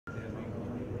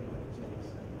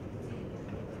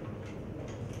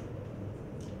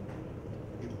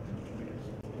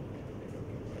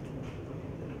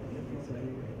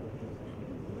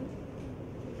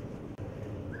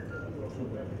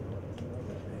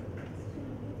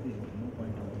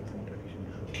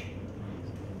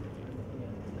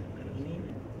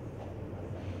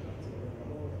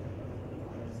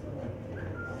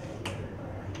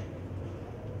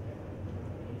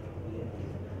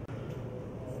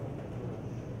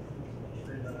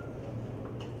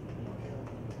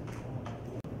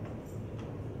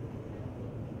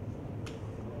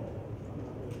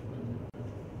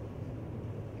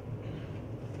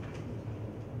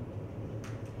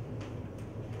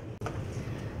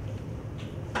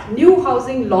new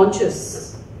housing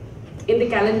launches in the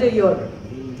calendar year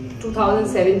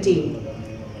 2017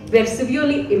 were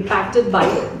severely impacted by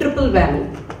triple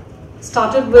whammy.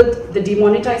 Started with the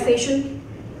demonetization,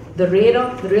 the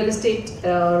RERA, the Real Estate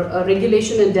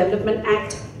Regulation and Development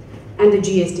Act, and the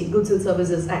GST, Goods and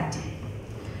Services Act.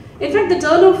 In fact, the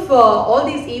turn of all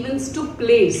these events took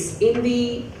place in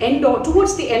the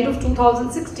towards the end of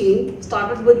 2016.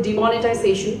 Started with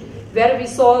demonetization, where we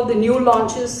saw the new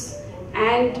launches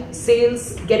and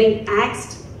sales getting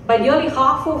axed by nearly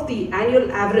half of the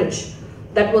annual average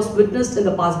that was witnessed in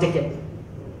the past decade.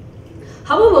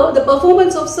 However, the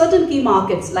performance of certain key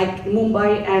markets like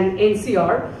Mumbai and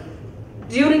NCR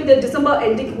during the December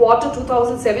ending quarter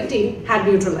 2017 had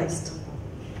neutralized.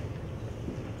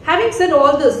 Having said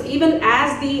all this, even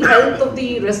as the health of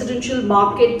the residential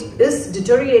market is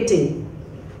deteriorating,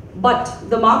 but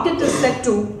the market is set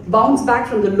to bounce back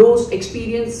from the lows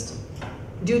experienced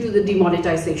due to the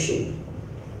demonetization.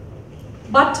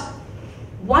 But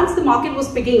once the market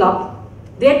was picking up,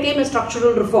 there came a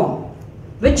structural reform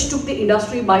which took the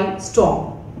industry by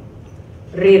storm.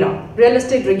 RERA, Real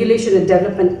Estate Regulation and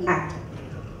Development Act.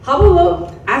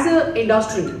 However, as an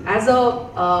industry, as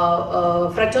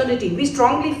a fraternity, we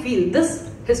strongly feel this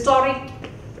historic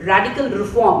radical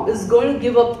reform is going to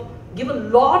give a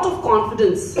lot of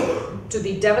confidence to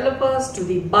the developers, to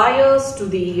the buyers, to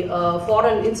the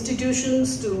foreign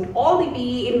institutions, to all the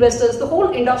PE investors. The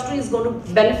whole industry is going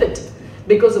to benefit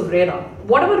because of RERA.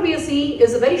 Whatever we are seeing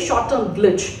is a very short-term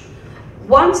glitch.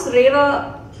 Once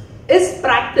RERA is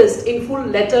practiced in full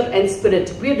letter and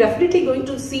spirit, we are definitely going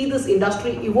to see this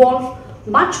industry evolve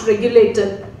much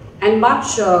regulated and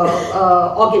much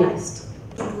organized.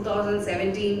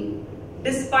 2017,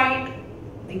 despite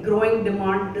the growing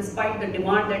demand, despite the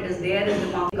demand that is there in the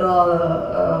market,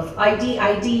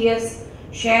 ITES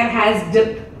share has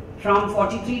dipped from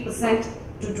 43%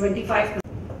 to 25%.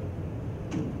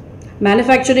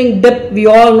 Manufacturing dip, we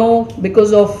all know,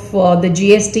 because of the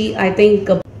GST, I think.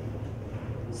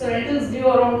 So rentals grew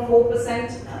around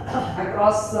 4%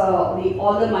 across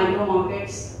all the micro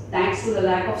markets, thanks to the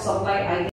lack of supply.